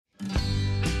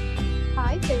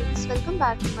welcome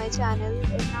back to my channel,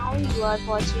 and now you are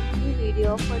watching new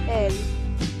video of hotel.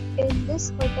 In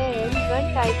this hotel, one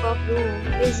type of room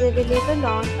is available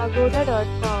on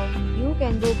agoda.com. You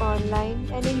can book online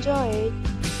and enjoy it.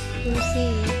 To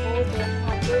see more than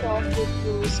 100 of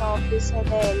reviews of this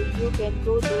hotel, you can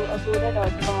go to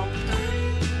agoda.com.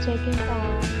 Check-in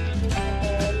time in this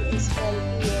hotel is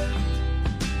 12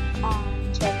 p.m.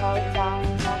 and check-out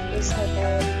time of this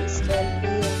hotel is 12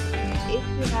 p.m. If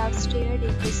you have stayed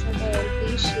in this hotel,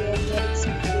 please share your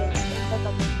experience in the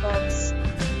comment box.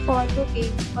 For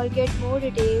booking or get more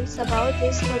details about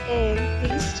this hotel,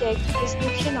 please check the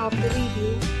description of the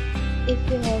video. If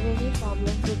you have any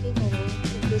problem booking a room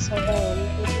in this hotel,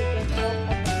 then you can drop a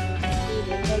comment and we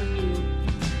will help you.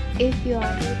 If you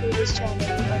are new to this channel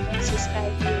or not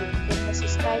subscribed yet, then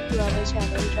subscribe to our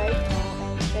channel right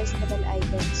now and press the bell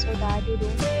icon so that you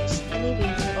don't miss any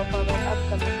video of our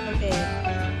upcoming hotel.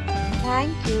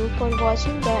 Thank you for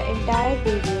watching the entire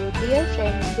video. Dear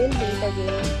friends, we'll meet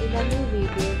again in a new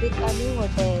video with a new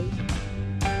hotel.